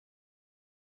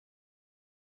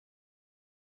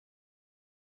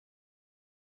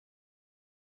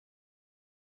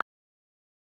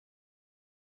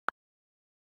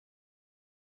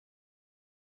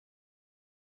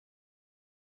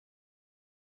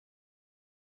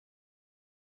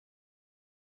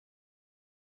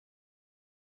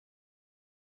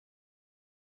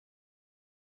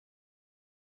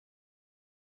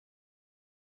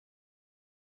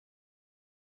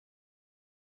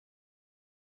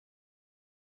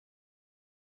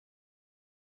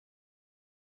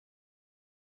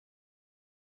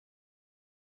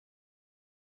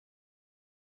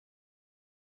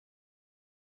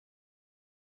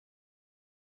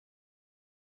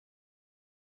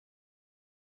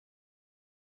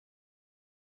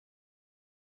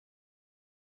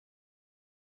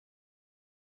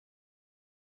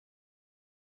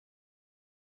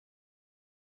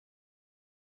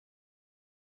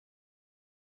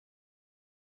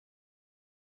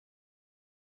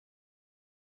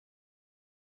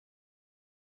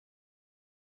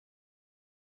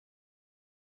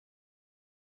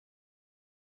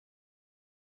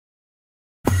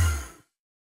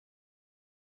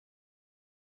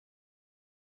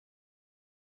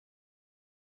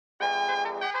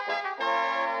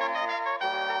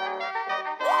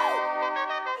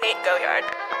Go yard.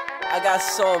 I got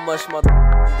so much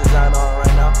design on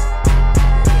right now.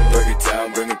 Break it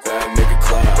down, bring it back, make it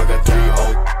clap. I got 3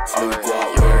 old, new guap,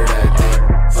 wear that thing.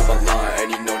 Flip my line,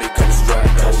 and you know they cut strap.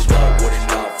 Hold up, what it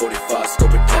not, 45,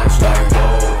 scope it down, like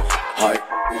whoa. Hype,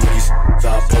 movies,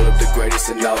 thought pull up the greatest,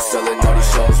 and now selling all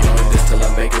these shows. Doing this till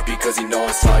I make it because you know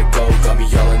it's like go. Got me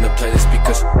yelling the playlist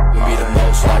because we be the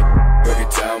most like. Break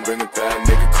it down, bring it back,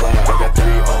 make it clap. I got 3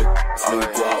 old, new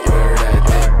guap, wear that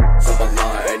thing. Flip my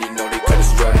line, and you know they cut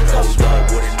strap. Hold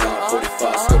up, what it not,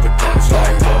 45, scope it down,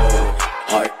 like whoa.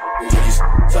 Hype, movies,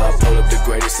 thought pull up the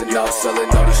greatest, and now selling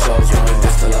all these shows. Doing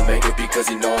this till I make it because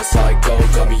you know it's like go.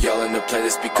 Got me yelling the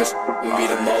playlist because we be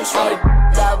the most like.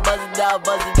 Down buzzing, down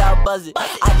buzzing, down buzzing. I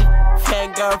just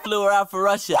fangirl flew her out for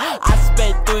Russia. I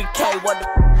spent 3K, what the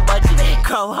budget?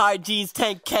 Chrome hard G's,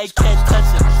 10K, can't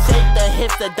touch it. Shake the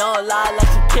hips that don't lie like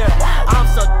Shakira. I'm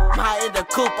so high in the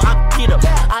coupe, I'm keto.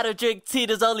 I don't drink tea,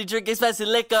 there's only drink expensive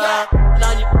liquor. And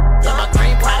on you, in my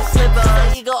green pie slipper.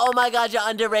 There you go, oh my god, you're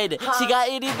underrated. She got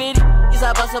itty bitty,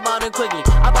 I bust them on her quickly.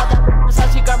 I bought that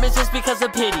Versace garments just because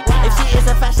of pity. If she is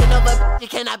a fashion Nova, you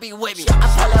cannot be with me. I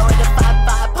tell her with the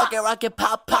 5-5, pocket rocket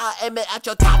pop pop, aim it at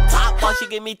your top, while she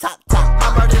give me top.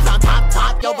 My brothers on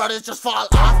top, your brothers just fall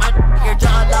off. Your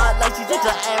jaw locked like she's just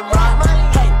an M-Rock.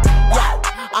 Hey, yeah,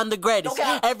 I'm the greatest.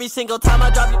 Every single time I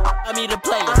drop you, I meet a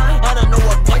playlist. And I know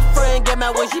her boyfriend get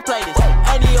mad when she play this.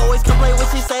 And he always complain when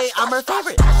she say I'm her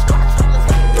favorite.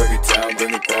 Break it down,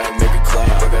 bring it back, make it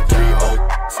clap. I got 3 old,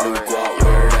 new guap,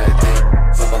 wear that thing.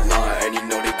 Flip my line, and you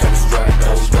know they cut strap.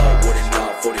 Hold up, what it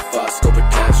not, 45, scope it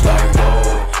down, like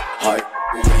whoa. Hype,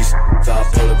 movies, thought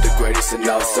pull up the greatest, and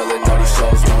now selling all these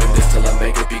shows. Doing this till I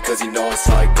make it because you know it's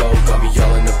like go. Got me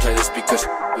yelling the playlist because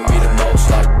we be the most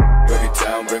like. Break it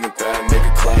down, bring it back, make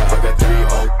it clap. I got 3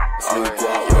 old, new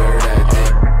guap, wear that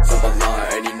thing. Flip my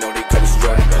line, and you know they cut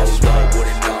strap. Hold up, what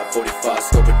it not, 45,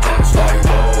 scope it down, like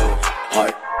whoa.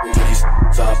 Hype, movies,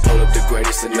 thought pull up the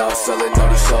greatest, and now selling all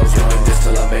these shows. Doing this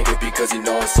till I make it because you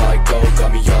know it's like go.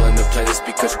 Got me yelling the playlist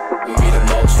because we be the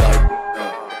most like.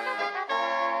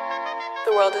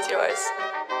 The world is yours.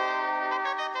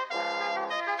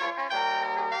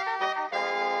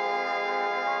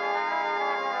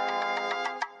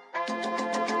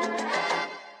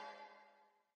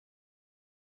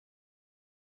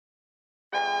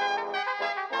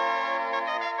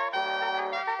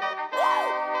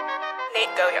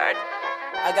 Go yard.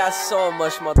 I got so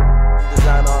much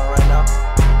design on right now.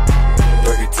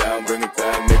 Break it down, bring it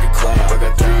back, make it clap. I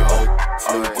got 3 old,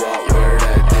 new guap, wear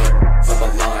that thing. Flip my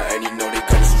line, and you know they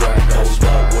cut strap. Hold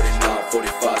up, what it not,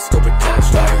 45, scope it down,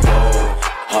 like whoa.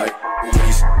 Hype,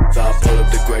 movies, thought pull up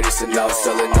the greatest, and now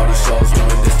selling all these shows.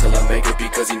 Doing this till I make it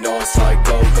because you know it's like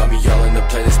go. Got me yelling the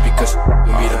playlist because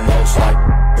we be the most like.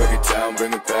 Break it down,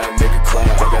 bring it back, make it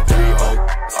clap. I got 3 old,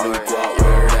 new guap,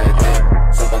 wear that thing.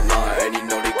 Flip my line, and you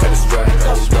know they cut strap.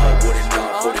 Hold up, what it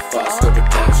not, 45, scope it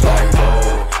down, like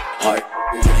whoa. Hype,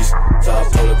 movies, thought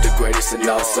pull up the greatest, and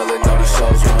now selling all these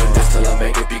shows. Doing this till I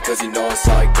make it because you know it's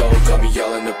like go. Got me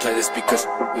yelling the playlist because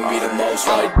we be the most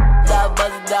like. Down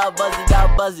buzzing, down buzzing,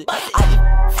 down buzzing. I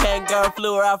just fangirl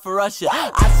flew her out for Russia.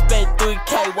 I spent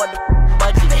 3K, what the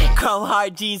budget? Chrome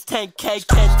hard G's, 10K, can't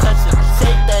touch it.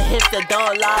 Shake the hips that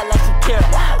don't lie like Shakira.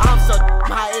 I'm so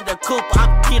high in the coupe,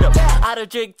 I'm keto. I don't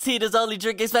drink tea, there's only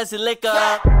drink expensive liquor.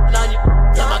 And on you,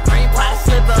 in my green pie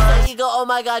slipper. There you go, oh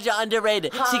my god, you're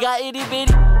underrated. She got itty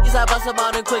bitty, I bust them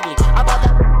on her quickly. I bought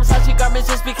that Versace garments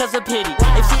just because of pity.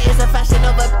 If she is a fashion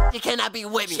Nova, you cannot be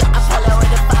with me. I tell her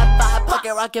with the 5-5,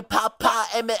 pocket rocket pop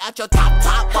pop, aim it at your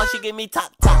top, while she give me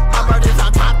top. My brothers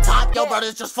on top, your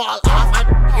brothers just fall off.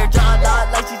 Your jaw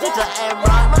locked like she's just an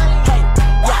M-Rock. Hey,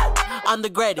 yeah, I'm the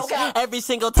greatest. Every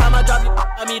single time I drop you,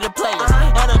 I meet a playlist.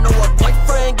 And I know her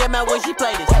boyfriend get mad when she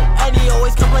play this. And he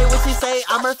always complain when she say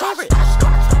I'm her favorite.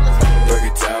 Break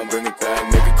it down, bring it back,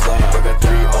 make it clap. I got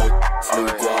 3 old,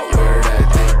 new guap, wear that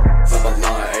thing. Flip my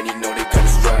line, and you know they cut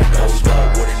strap. Hold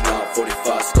up, what it not,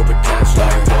 45, scope it down,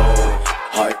 like whoa.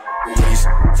 Hype, movies,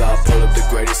 thought pull up the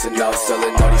greatest, and now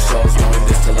selling all these shows. Doing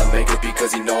this till I make it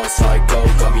because you know it's like go.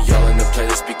 Got me yelling the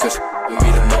playlist because we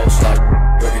be the most like.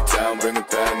 Break it down, bring it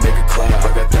back, make it clap.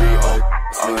 I got 3 old,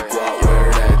 new guap,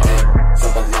 wear that thing.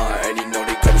 Flip my line, and you know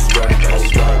they cut strap.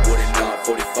 Hold up, what it not,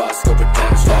 45, scope it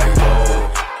down, like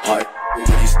whoa. Hype,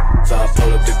 movies, thought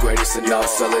pull up the greatest, and now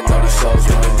selling all these shows.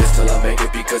 Doing this till I make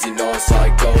it because you know it's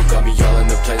like go. Got me yelling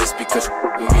the playlist because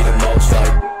we be the most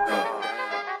like.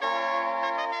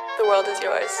 The world is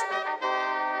yours.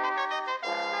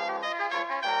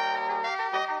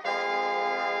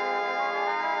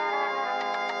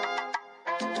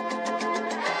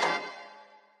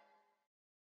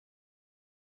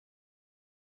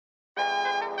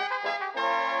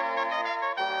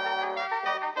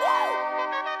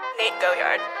 go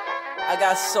yard. I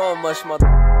got so much more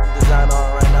design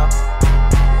on right now.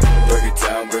 Break it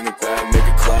down, bring it back, make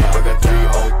it clap. I got 3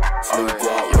 old, smooth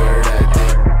guap, wear that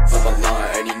thing. On my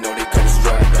line, and you know they got a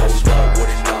strap. Hold up, what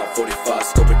it not, 45,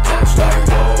 scope attached. Like,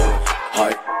 whoa,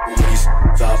 hype, these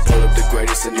I pull up the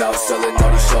greatest and now selling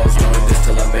all these shows. Doing this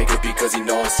till I make it because you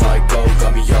know it's like go.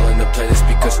 Got me yelling the playlist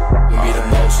because we me the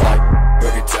most. Like,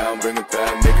 break it down, bring it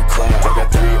back, make it clap. I got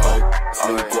 3 old,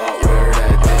 smooth guap, wear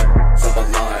that thing. On my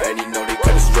line, and you know they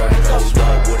got a strap. Hold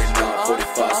up, what it not,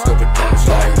 45, scope attached.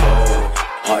 Like, whoa,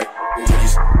 hype.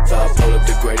 I pull up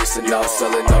the greatest and now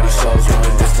selling all these shows.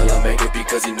 Doing this till I make it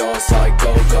because you know it's like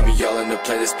go. Got me yelling the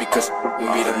playlist because we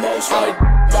me the most. Like,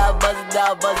 down buzzing,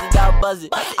 down buzzing, down buzzing.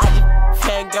 I just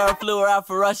fangirl flew her out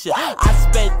for Russia. I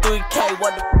spent 3K,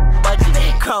 what the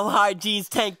budget? Chrome hard jeans,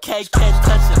 10K, can't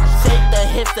touch it. Shake the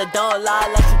hips that don't lie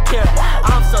like Shakira.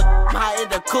 I'm so high in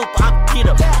the coupe, I'm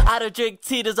keto. I don't drink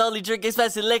tea, there's only drink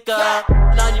expensive liquor.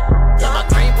 And on you, yeah, my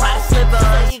green price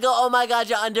slipper. You go, oh my god,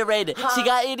 you're underrated. She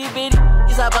got itty bitty,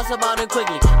 I bust them on her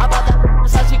quickly. I bought that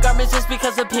Versace garments just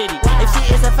because of pity. If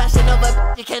she is a fashion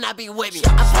Nova, you cannot be with me.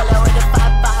 I pull her with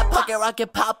a 5-5, pocket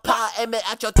rocket, pop, pop. Aim it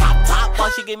at your top, while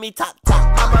she give me top.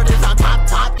 My brother's on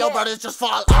top, your brothers just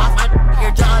fall off.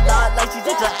 Your jaw dog like she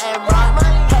did to M-Rock.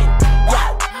 Hey,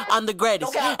 yeah, I'm the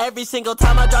greatest. Every single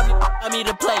time I drop you, I meet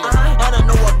a playlist. And I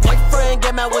know her boyfriend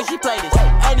get mad when she play this.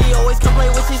 And he always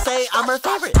complain when she say I'm her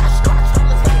favorite.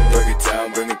 break it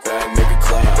down, bring it back, make it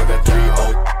clap. I got 3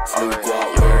 old, smooth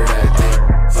guap, wear that thing.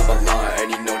 On my line,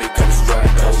 and you know they got a strap.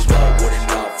 Hold up, what it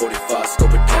not, 45,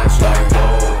 scope attached. Like,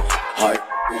 whoa, hype,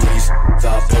 these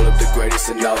I pull up the greatest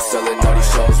and now selling all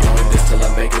these shows. Doing this till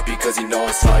I make it because you know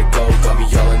it's like go. Got me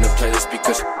yelling the playlist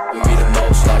because we me the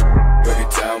most. Like, break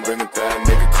it down, bring it back,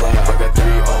 make it clap. I got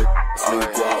 3 old, smooth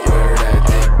guap, wear that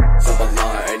thing. On my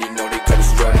line, and you know they got a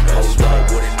strap. Hold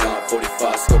up, what it not,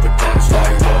 45, scope attached.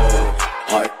 Like, whoa,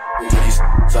 hype, these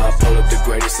I pull up the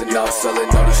greatest and now selling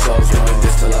all these shows. Doing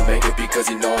this till I make it because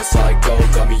you know it's like go.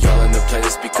 Got me yelling the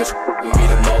playlist because we me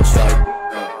the most. Like,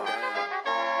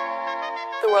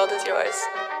 The world is yours.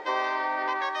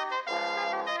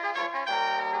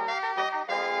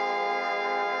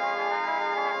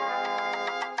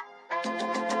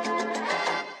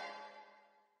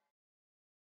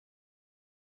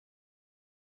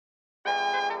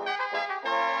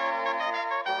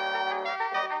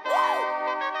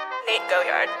 Nate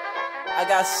Goyard. I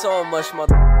got so much more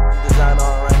design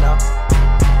on right now.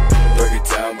 break it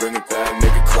down, bring it back,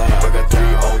 make it clap. I got 3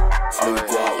 old, smooth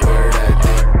guap, wear that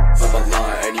thing. On my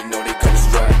line, and you know they got a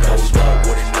strap. Hold up,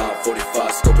 what it not,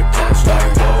 45, scope attached.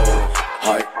 Like, whoa,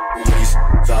 hype, these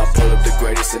I pull up the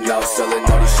greatest and now selling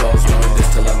all these shows. Doing this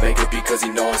till I make it because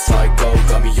you know it's like go.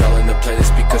 Got me yelling the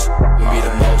playlist because we me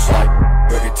the most. Like,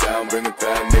 break it down, bring it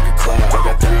back, make it clap. I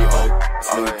got 3 old,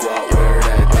 smooth guap, wear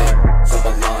that thing. On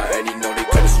my line, and you know they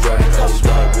got a strap. Hold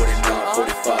up, what it not,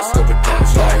 45, scope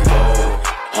attached. Like, whoa,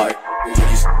 hype,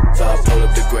 these I pull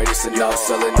up the greatest and now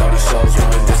selling all these shows.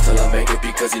 Doing this till I make it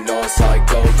because you know it's like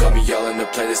go. Got me yelling the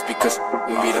playlist because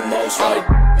we me the most. Like,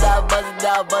 down buzzing,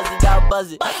 down buzzing, down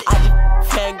buzzing. I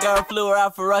just fangirl flew her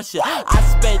out for Russia. I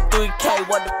spent 3K,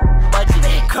 what the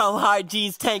budget? Chrome hard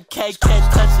jeans, 10K, can't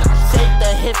touch it. Shake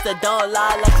the hips that don't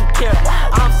lie like Shakira.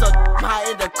 I'm so high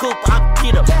in the coupe, I'm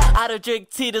keto. I don't drink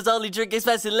tea, there's only drink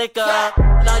expensive liquor.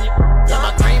 And on you, yeah,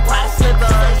 my green price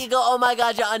slipper. You go, oh my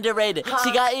god, you're underrated.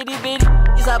 She got itty bitty,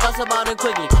 I bust them on her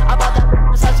quickly. I bought that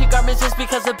Versace garments just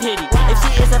because of pity. If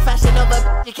she is a fashion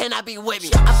Nova, you cannot be with me.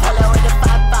 I pull her with a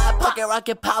 5-5, pocket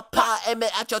rocket, pop, pop. Aim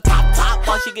it at your top,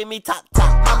 while she give me top.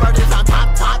 My brother's on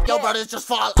top, your brothers just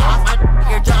fall off.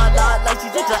 Your jaw dog like she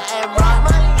did to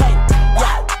M-Rock. Hey,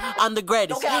 yeah, I'm the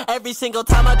greatest. Every single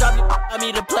time I drop you, I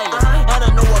meet a playlist. And I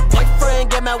know her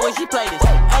boyfriend get mad when she play this.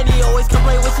 And he always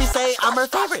complain when she say I'm her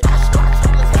favorite.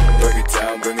 break it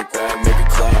down, bring it back, make it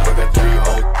clap. I got 3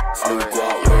 old, smooth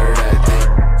guap, wear that thing.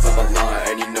 On my line,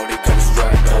 and you know they got a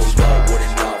strap. Hold up, what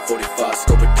it not, 45,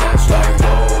 scope attached. Like,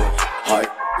 whoa,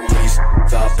 hype, these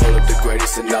I pull up the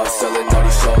greatest and now selling all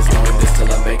these shows. Doing this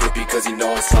till I make it because you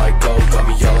know it's like go. Got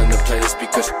me yelling the playlist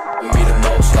because we me the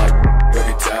most. Like, break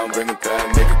it down, bring it back,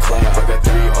 make it clap. I got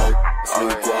 3 old,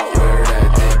 smooth guap, wear that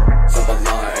thing. On my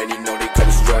line, and you know they got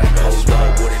a strap. Hold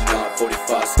up, what it not,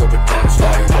 45, scope attached.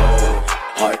 Like, whoa,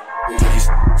 hype, these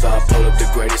I pull up the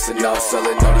greatest and now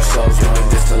selling all these shows. Doing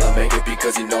this till I make it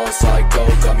because you know it's like go.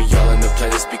 Got me yelling the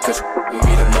playlist because we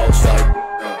me the most. Like,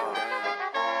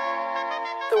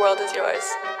 The world is yours.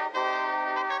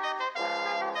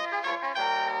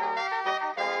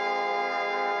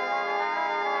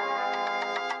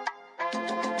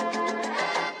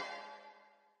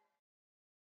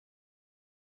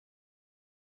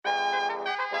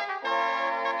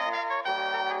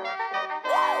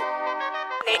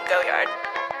 Nate Goyard.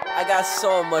 I got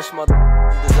so much more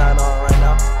design on right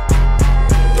now.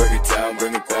 Break it down,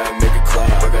 bring it back, make it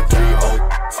clap. I got 3 old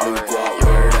new guap,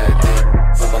 wear that thing.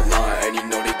 On my line, and you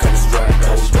know they come strapped.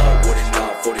 Hold up, what it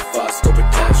not, 45, scope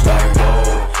attached. Like,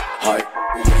 whoa, hype,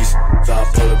 movies. I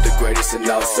pull up the greatest and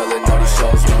now selling all these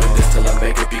shows. Doing this till I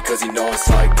make it because you know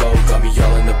it's how it go. Got me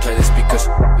yelling the playlist because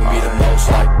we me the most.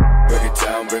 Like, break it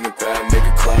down, bring it back, make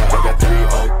it clap. I got 3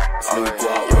 old new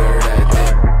guap, wear that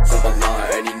thing. On my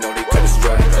line, and you know they come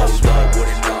strapped. Hold up, what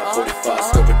it not, 45,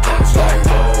 scope attached. Like,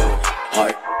 whoa,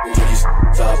 hype, movies.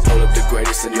 I pull up the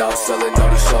greatest and now selling all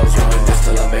these shows. Doing this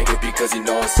till I make it because you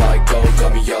know it's how it go.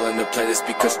 Got me yelling the playlist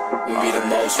because we me the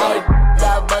most. Like,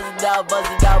 down buzzing, down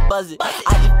buzzing, down buzzing. I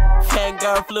just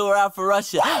fangirl flew her out for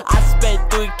Russia. I spent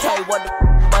 3K, what the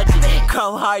budget?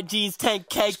 Chrome hard G's, 10K,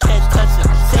 can't touch it.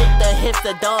 Shake the hips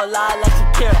that don't lie like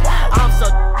Shakira. I'm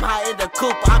so high in the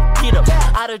coupe, I'm keto.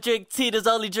 I don't drink tea, there's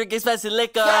only drink expensive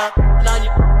liquor. On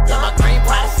you, in my green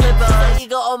Prada slipper. You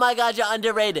go, oh my god, you're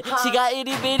underrated. She got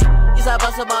itty bitty, I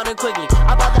bust them out and quickly.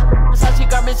 I bought that Versace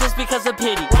garments just because of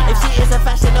pity. If she is a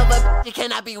fashion Nova, you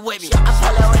cannot be with me. I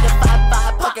pull her with a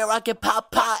 5-5, pocket rocket,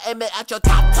 pop, aim it at your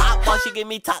top, while she give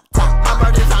me top. My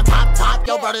brother's on top,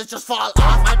 your brothers just fall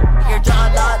off. Your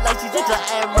jaw not like she did your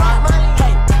M-Rock.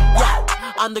 Hey,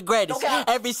 yeah, I'm the greatest.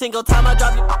 Every single time I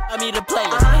drop you, I meet a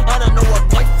playlist. And I know her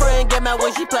boyfriend get mad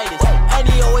when she play this. And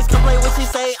he always complain when she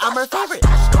say I'm her favorite.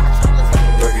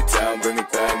 break it down, bring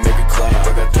it back, make it clap.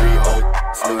 I got 3 old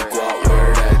new guap,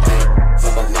 wear that thing.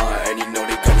 On my line, and you know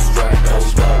they come strapped.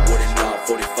 Hold up, what it not,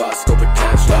 45, scope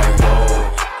attached. Like,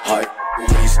 whoa, hype,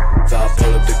 movies. I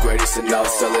pull up the greatest and now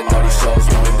selling all these shows.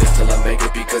 Doing this till I make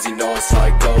it because you know it's how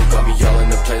it go. Got me yelling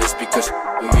the playlist because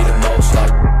we me the most.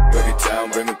 Like, break it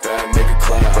down, bring it back, make it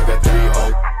clap. I got 3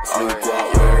 old new guap,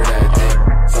 wear that thing.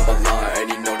 On my line, and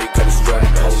you know they come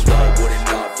strapped. Hold up, what it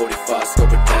not, 45,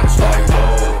 scope attached. Like,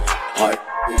 whoa, hype,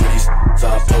 movies.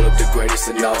 I pull up the greatest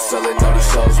and now selling all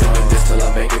these shows. Doing this till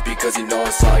I make it because you know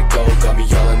it's how it go. Got me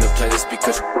yelling the playlist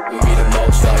because we me the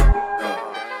most. Like,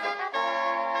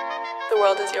 The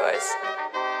world is yours.